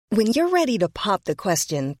When you're ready to pop the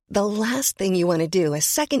question, the last thing you want to do is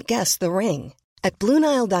second-guess the ring. At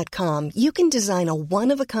BlueNile.com, you can design a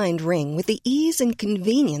one-of-a-kind ring with the ease and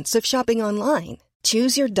convenience of shopping online.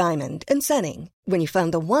 Choose your diamond and setting. When you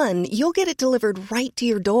find the one, you'll get it delivered right to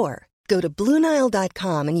your door. Go to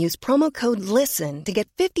BlueNile.com and use promo code LISTEN to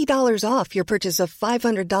get $50 off your purchase of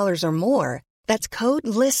 $500 or more. That's code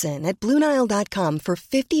LISTEN at BlueNile.com for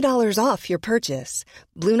 $50 off your purchase.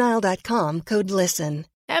 BlueNile.com, code LISTEN.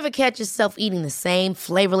 Ever catch yourself eating the same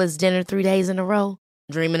flavorless dinner 3 days in a row?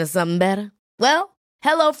 Dreaming of something better? Well,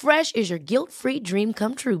 HelloFresh is your guilt-free dream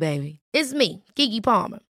come true, baby. It's me, Keke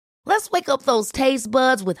Palmer. Let's wake up those taste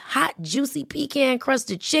buds with hot, juicy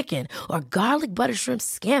pecan-crusted chicken or garlic butter shrimp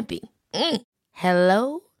scampi.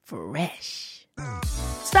 Hello Fresh.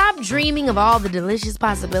 Stop dreaming of all the delicious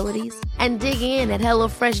possibilities and dig in at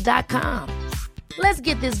HelloFresh.com. Let's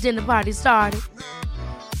get this dinner party started.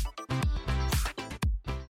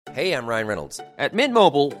 Hey, I'm Ryan Reynolds. At Mint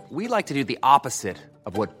Mobile, we like to do the opposite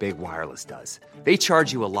of what Big Wireless does. They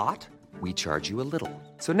charge you a lot, we charge you a little.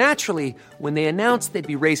 So naturally, when they announced they'd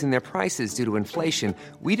be raising their prices due to inflation,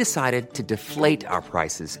 we decided to deflate our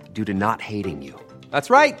prices due to not hating you. That's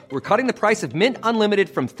right. We're cutting the price of Mint Unlimited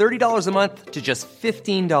from $30 a month to just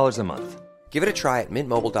 $15 a month. Give it a try at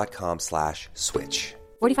mintmobile.com/switch.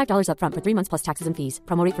 $45 up front for 3 months plus taxes and fees.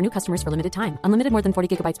 Promo rate for new customers for limited time. Unlimited more than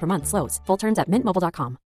 40 gigabytes per month. Slows full terms at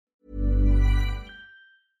mintmobile.com.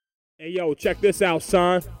 Hey, yo, check this out,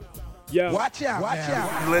 son. Yo. Watch out.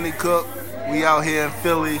 Lenny Cook, we out here in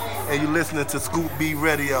Philly, and you listening to Scoop B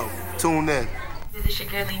Radio. Tune in. This is your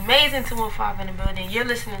girl Amazing 215 in the building. You're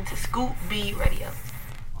listening to Scoop B Radio.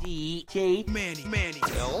 DJ Manny.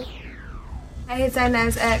 L. Hey, it's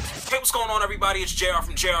Inez X. Hey, what's going on, everybody? It's JR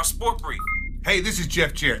from JR Sport Brief. Hey, this is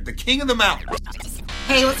Jeff Jarrett, the king of the mountain.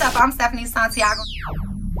 Hey, what's up? I'm Stephanie Santiago.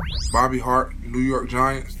 Bobby Hart, New York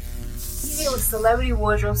Giants. Here with celebrity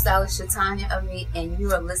wardrobe stylist Shatanya Ami, and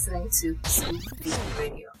you are listening to Scoop B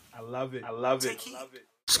Radio. I love it.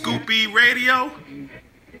 Scoop B Radio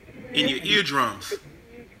in your eardrums.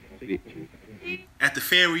 At the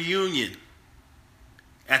fan reunion.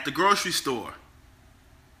 At the grocery store.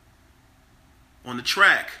 On the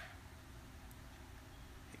track.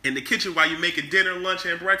 In the kitchen while you're making dinner, lunch,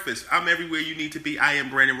 and breakfast. I'm everywhere you need to be. I am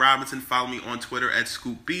Brandon Robinson. Follow me on Twitter at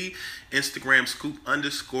Scoop B, Instagram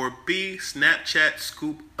Scoop_B, Snapchat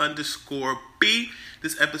Scoop_B.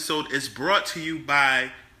 This episode is brought to you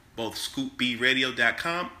by both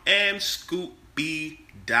ScoopBRadio.com and ScoopB.com.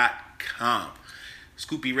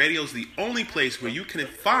 Scoop B Radio is the only place where you can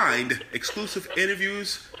find exclusive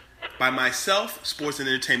interviews by myself, sports and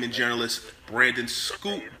entertainment journalist Brandon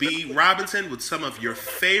Scoop B. Robinson, with some of your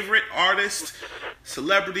favorite artists,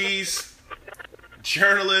 celebrities,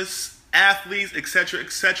 journalists, athletes,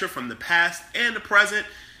 etc., from the past and the present.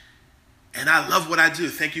 And I love what I do.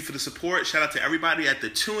 Thank you for the support. Shout out to everybody at the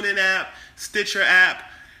TuneIn app, Stitcher app,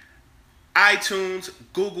 iTunes,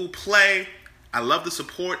 Google Play. I love the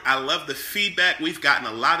support. I love the feedback. We've gotten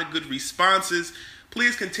a lot of good responses.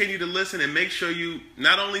 Please continue to listen and make sure you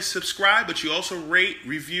not only subscribe, but you also rate,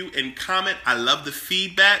 review, and comment. I love the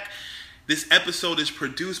feedback. This episode is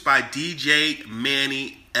produced by DJ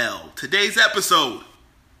Manny L. Today's episode,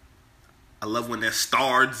 I love when that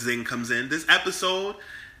starred zing comes in. This episode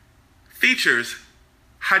features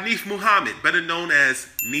Hanif Muhammad, better known as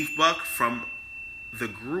Neef Buck, from the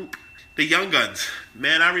group The Young Guns.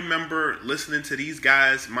 Man, I remember listening to these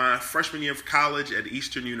guys my freshman year of college at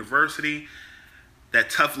Eastern University. That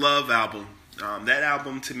Tough Love album, that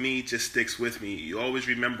album to me just sticks with me. You always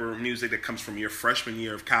remember music that comes from your freshman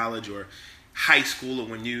year of college or high school, or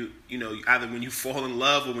when you either when you fall in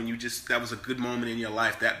love or when you just, that was a good moment in your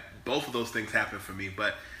life. That both of those things happened for me.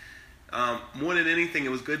 But more than anything, it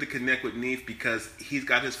was good to connect with Neef because he's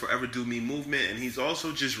got his Forever Do Me movement, and he's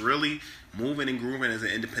also just really moving and grooving as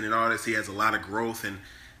an independent artist. He has a lot of growth, and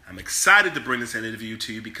I'm excited to bring this interview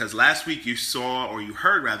to you because last week you saw, or you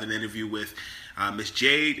heard rather, an interview with Miss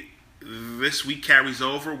Jade. This week carries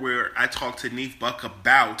over where I talked to Neef Buck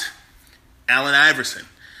about Allen Iverson.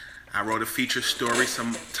 I wrote a feature story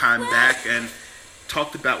some time back and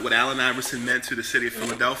talked about what Allen Iverson meant to the city of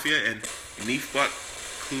Philadelphia, and Neef Buck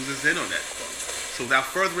clues us in on that. So without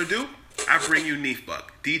further ado, I bring you Neef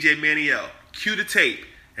Buck, DJ Manny L. Cue the tape,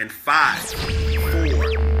 and 5, 4,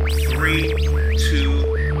 3,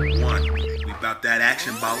 2, 1. We about that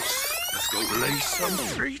action, boss. Let's go. Lay some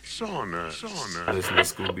streets on us. Listen to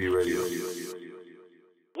Scoop B Radio.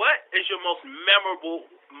 What is your most memorable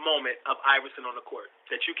moment of Iverson on the court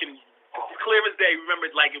that you can, clear as day, remember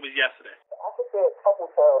it like it was yesterday? I think there are a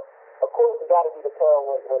couple times. Of course, it got to be the time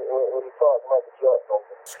when he charged Michael Jordan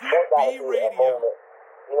open. That got to be a moment.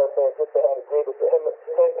 You know, saying? Just to have the greatest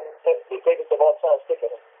of all time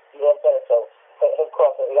sticking him. You know what I'm saying? So him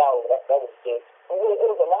crossing it out, that was good. It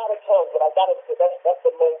was a lot of times, but I gotta say that's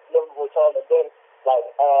the most memorable time. And then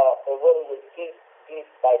it really was deep,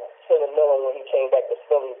 like sentimental when he came back to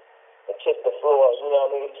Philly and kissed the floor. You know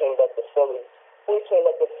what I mean? He came back to Philly. So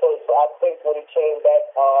I think when he came back,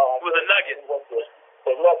 with the Nuggets.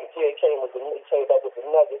 The Nuggets, yeah, he came back with the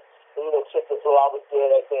Nuggets. And, you know, kissed the floor. I was there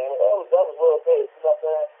that day. That was real big. You know what I'm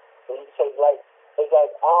saying? And he said, it's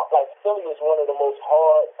like Philly is one of the most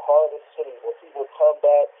hardest cities where people come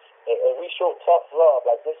back and we show tough love.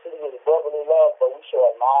 Like, this city is brotherly love, but we show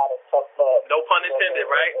a lot of tough love. No pun intended,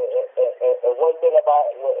 right? And one thing about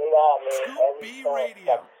AI, man, every time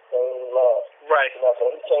got the same love. Right. You know, so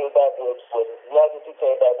he came back with Nuggets, he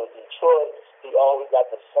came back with Detroit. He always got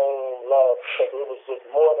the same love because it was just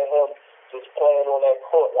more than him just playing on that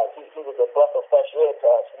court. Like, he was a breath of fresh air to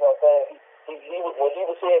us. You know what I'm saying? He was, when he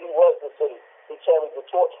was here, he was the city. He carried the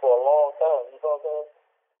torch for a long time. You know what I'm saying?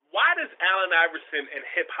 Why does Allen Iverson and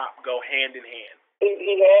hip-hop go hand in hand?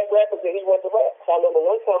 He had rappers and he went to rap. I remember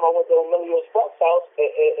one time I went to Emilio Sparks' house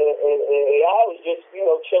and I was just, you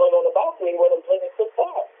know, chilling on the balcony with him playing Clip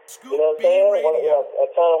 5. You know what I'm saying? A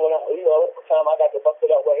time I got to bust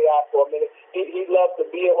it up with AI for a minute. He loved to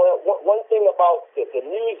be around. One thing about the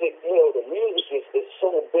music, you know, the music is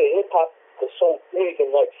so big. Hip-hop is so big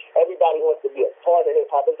and, like, everybody wants to be a part of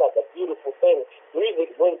hip-hop. It's like a beautiful thing.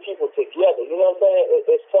 Music brings people together. You know what I'm saying?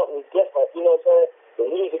 It's something different. You know what I'm saying? The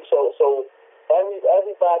music, so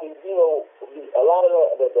everybody, you know, a lot of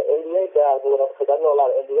the NBA guys or whatever, because I know a lot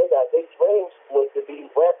of NBA guys, they dream was to be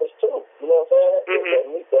rappers too. You know what I'm saying?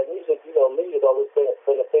 Mm-hmm. That music, you know, music always been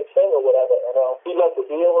a big thing or whatever. And he loved to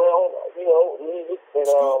be around, you know, music. And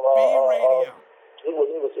he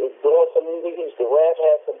was doing some music. He used to rap,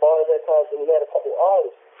 had some bars at times, and he had a couple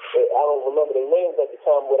artists. I don't remember their names at the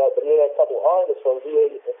time, but he had a couple artists from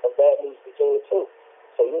VA and from Bad News Virginia too.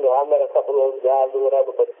 So, you know, I met a couple of those guys or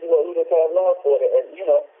whatever, but, you know, he just had love for it. And, you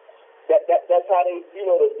know, that's how they, you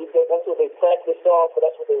know, that's what they practiced off,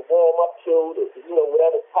 that's what they warm up to, you know,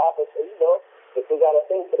 whatever's popping. So, you know, if they got a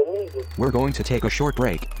thing for the music. We're going to take a short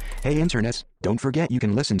break. Hey, internets, don't forget you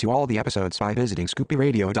can listen to all the episodes by visiting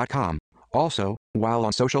ScoopyRadio.com. Also, while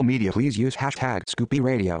on social media, please use hashtag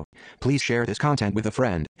ScoopyRadio. Please share this content with a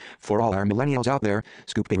friend. For all our millennials out there,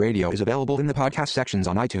 Scoopy Radio is available in the podcast sections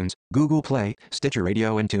on iTunes, Google Play, Stitcher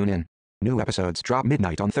Radio, and TuneIn. New episodes drop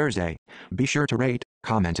midnight on Thursday. Be sure to rate,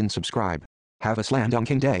 comment, and subscribe. Have a slam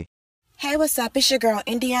dunking day. Hey, what's up? It's your girl,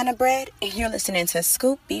 Indiana Bread, and you're listening to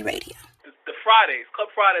Scoop B Radio. The Fridays, Club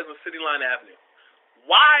Fridays on City Line Avenue.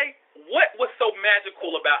 Why? What was so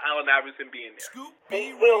magical about Allen Iverson being there?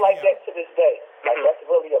 He's still like that to this day. Like, that's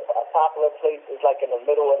really a popular place. It's like in the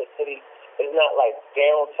middle of the city. It's not like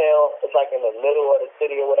downtown. It's like in the middle of the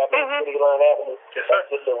city or whatever, City Line Avenue. That's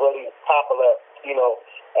just a really popular, you know,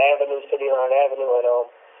 avenue, City Line Avenue. And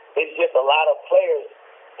it's just a lot of players,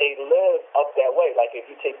 they live up that way. Like, if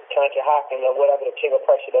you take Contra Hawkins or whatever, the King of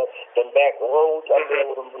Prussia, them back roads up there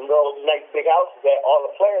with them nice big houses there, all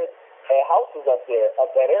the players had houses up there, up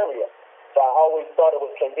that area. So I always thought it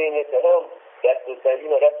was convenient to him. That's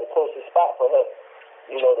the closest spot for him.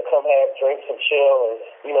 You know, to come have drinks and chill and,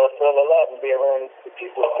 you know, feel the love and be around the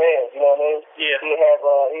people, fans, you know what I mean? Yeah.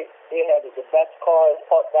 He had the best cars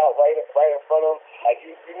parked out right in front of him. Like,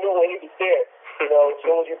 you knew when he was there. You know, as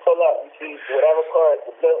soon as you pull up, you see whatever cars,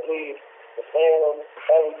 the Bentley, the Phantom,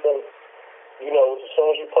 everything. You know, as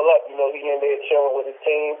soon as you pull up, you know, he in there chilling with his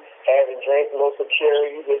team, having drinks, no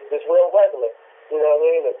security, just real regular. You know what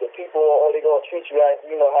I mean? The people are only going to treat you like,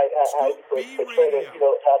 you know, how you portray the, you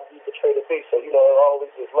know, how you portray the beast. So, you know, it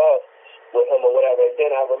always just love with him or whatever. And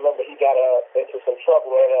then I remember he got into some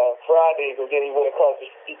trouble at Fridays, and then he went across to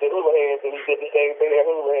eat the hula hands, and he did the same thing at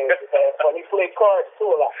hula hands. He played cards,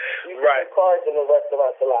 too, a lot. He used to play cards in the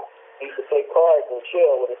restaurants a lot. He used to play cards and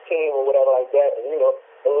chill with his team or whatever like that. And, you know,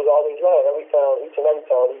 it was always love. Every time, each and every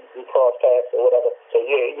time we crossed paths or whatever. So,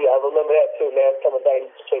 yeah, I remember that, too. Now, coming back, he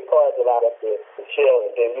used to play cards a lot up there and chill.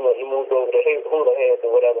 And then, you know, he moved over to hula hands or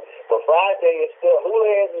whatever. But Friday is still, hula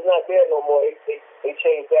hands is not there no more. They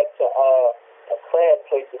changed that to a crab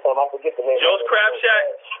place or something. I forget the name. Joe's Crab Shack?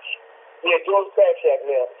 Yeah, Joe's Crab Shack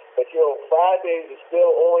now. But, you know, Fridays is still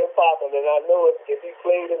on and popping. And I know if he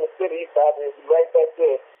played in the city, he probably would be right back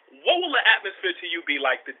there. What will the atmosphere to you be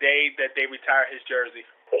like the day that they retire his jersey?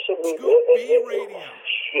 It should be. It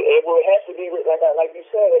would have to be like you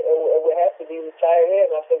said. It would have to be retired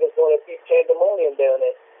here, and I think it's going to be pandemonium down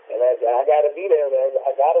there. And I got to be there, man.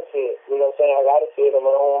 I got to see it. You know what I'm saying? I got to see it in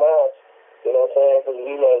my own eyes. You know what I'm saying? Because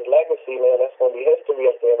you know his legacy, man. That's going to be history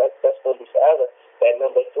up there. That's going to be forever. that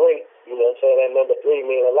number 3. You know what I'm saying? That number 3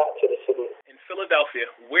 mean a lot to the city. In Philadelphia,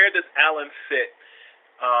 where does Allen sit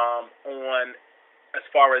on as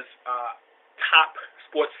far as top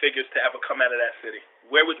sports figures to ever come out of that city?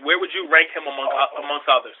 Where would you rank him amongst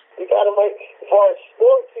others? You got him like, as far as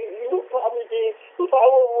sports, he would probably be in the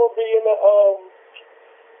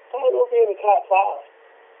top 5.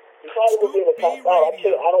 He probably would be in the top 5.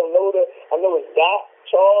 I don't know I know it's Doc,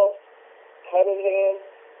 Charles, Cunningham,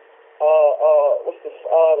 what's the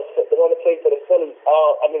one that played for the Phillies?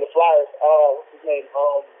 The Flyers. What's his name?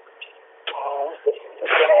 The Flyers.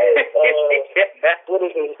 What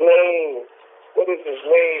is his name? You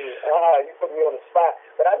put me on the spot.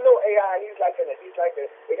 But I know AI. It gotta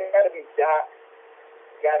be Doc.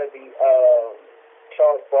 Gotta be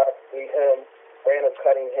Charles Barkley, him, Randall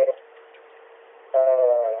Cunningham.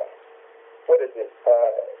 What is it?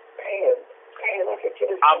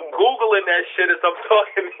 I'm Googling that shit as I'm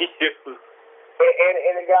talking to you.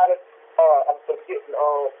 And it gotta, I'm forgetting,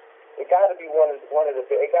 it gotta be one of the,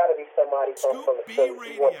 it gotta be somebody from the Phillies.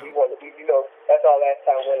 We want to be, that's our last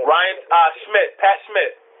time winning. Ryan Schmidt, Pat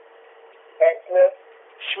Schmidt. Pat Smith?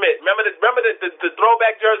 Schmidt. Remember the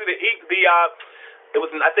throwback jersey, it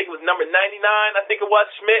was, I think it was number 99, I think it was,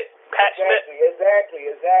 Schmidt, Pat Schmidt. Exactly.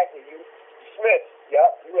 Schmidt,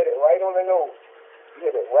 yep, you hit it right on the nose.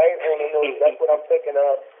 That's what I'm thinking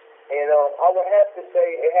of. And I would have to say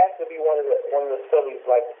it has to be one of the Phillies,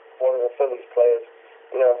 like one of the Phillies players.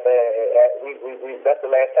 You know what I'm saying? We that's the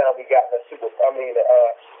last time we got the won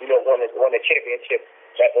the championship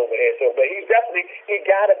back over there. So, but he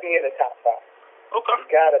gotta be in the top 5. Okay. He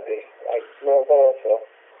gotta be. Like, you know what I'm saying? So,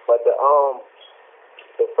 but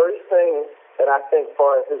the first thing that I think as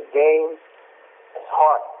far as his game is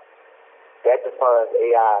heart. That defines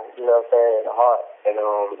AI, you know what I'm saying, the heart. And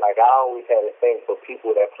I always had a thing for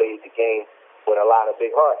people that played the game with a lot of big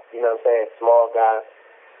heart. You know what I'm saying? Small guys,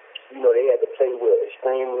 they had to play with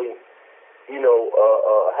extremely,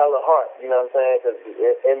 hella heart. You know what I'm saying? Because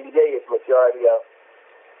the NBA is majority of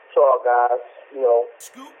tall guys,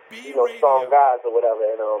 strong guys or whatever.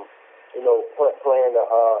 And playing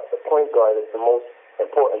the point guard is the most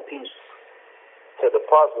important piece to the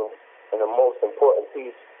puzzle and the most important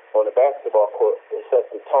piece on the basketball court. It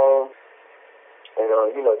sets the tone, and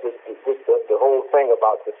just the whole thing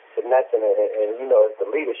about the finessing and it's the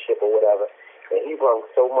leadership or whatever. And he brought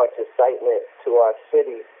so much excitement to our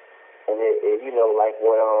city, and like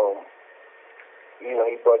when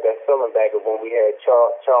he brought that feeling back of when we had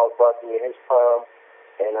Charles Barkley in his prime,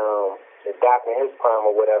 and the Doc in his prime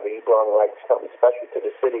or whatever. He brought like something special to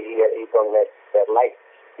the city. He brought that light,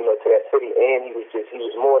 to that city, and he was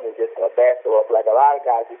more than just a basketball. Like a lot of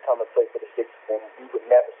guys, he come and play for the Sixers, and you would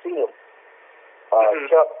never see him.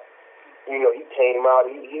 Chuck, he came out.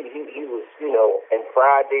 He was, and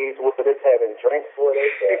Fridays with us, having drinks with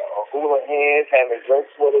us, hooling hands, having drinks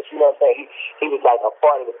with us. You know what I'm saying? He was like a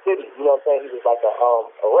part of the city. You know what I'm saying? He was like a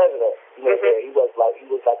resident. You know what I'm saying? He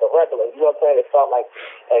was like a regular. You know what I'm saying? It felt like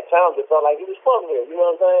at times he was from here. You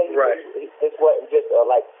know what I'm saying? Right. This wasn't just a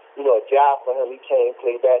job for him. He came,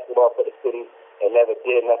 played basketball for the city, and never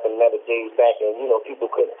did nothing, never gave back, and people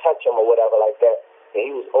couldn't touch him or whatever like that. And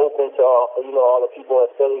he was open to all the people in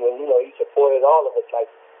Philly, and he supported all of us, like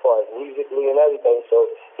as far as musically and everything. So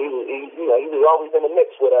he was always in the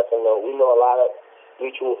mix with us, and we know a lot of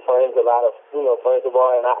mutual friends, a lot of friends of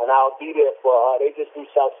ours, and I'll be there for. They just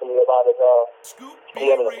reached out to me about us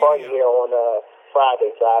having a party here on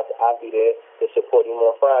Friday, so I'll be there to support him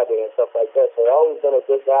on Friday and stuff like that. So I've always been a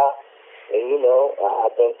good guy, and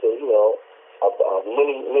I've been to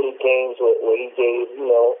many games where he gave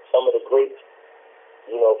some of the greats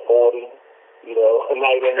 40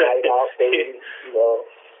 night in night out, baby,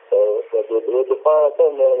 So what defines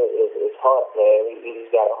him, man, is heart, man.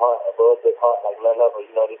 He's got a real big heart like none other.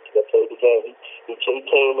 That played the game. He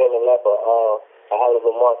came in and left a hell of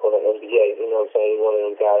a mark on the NBA. You know what I'm saying? He's one of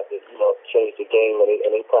them guys that changed the game,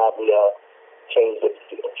 and they probably changed a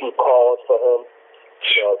few calls for him.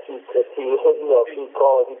 A few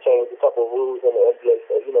calls. He changed a couple of rules in the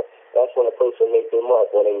NBA. So that's when a person makes their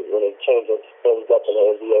mark, when they change things up in the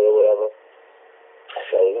NBA or whatever.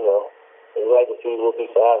 So his legacy will be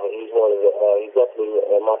forever. He's one of he's definitely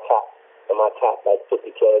in my top like 50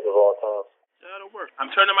 players of all time. That'll work. I'm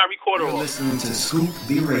turning my recorder off. You're listening to Scoop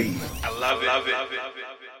B Radio. I love it.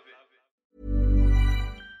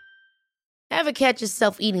 Ever catch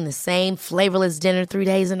yourself eating the same flavorless dinner 3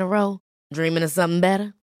 days in a row? Dreaming of something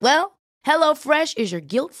better? Well, HelloFresh is your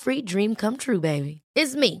guilt-free dream come true, baby.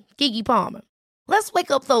 It's me, Keke Palmer. Let's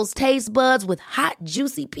wake up those taste buds with hot,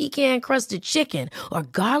 juicy pecan-crusted chicken or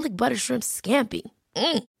garlic butter shrimp scampi.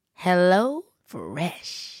 Hello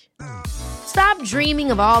Fresh. Stop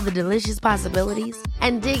dreaming of all the delicious possibilities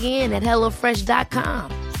and dig in at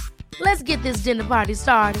HelloFresh.com. Let's get this dinner party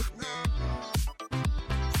started.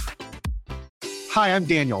 Hi, I'm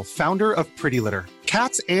Daniel, founder of Pretty Litter.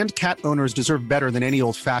 Cats and cat owners deserve better than any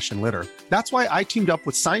old-fashioned litter. That's why I teamed up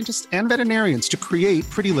with scientists and veterinarians to create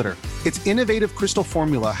Pretty Litter. Its innovative crystal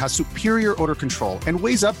formula has superior odor control and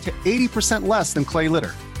weighs up to 80% less than clay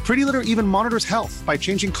litter. Pretty Litter even monitors health by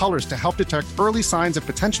changing colors to help detect early signs of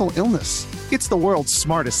potential illness. It's the world's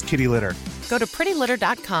smartest kitty litter. Go to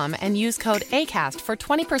prettylitter.com and use code ACAST for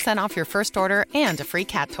 20% off your first order and a free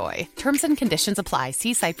cat toy. Terms and conditions apply.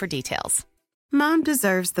 See site for details. Mom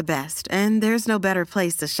deserves the best, and there's no better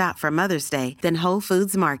place to shop for Mother's Day than Whole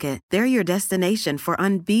Foods Market. They're your destination for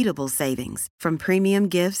unbeatable savings, from premium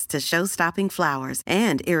gifts to show-stopping flowers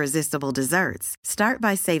and irresistible desserts. Start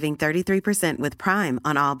by saving 33% with Prime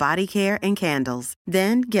on all body care and candles.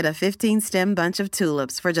 Then get a 15-stem bunch of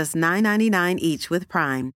tulips for just $9.99 each with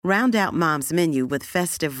Prime. Round out Mom's menu with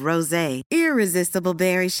festive rosé, irresistible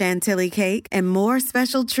berry chantilly cake, and more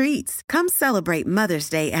special treats. Come celebrate Mother's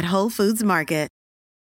Day at Whole Foods Market.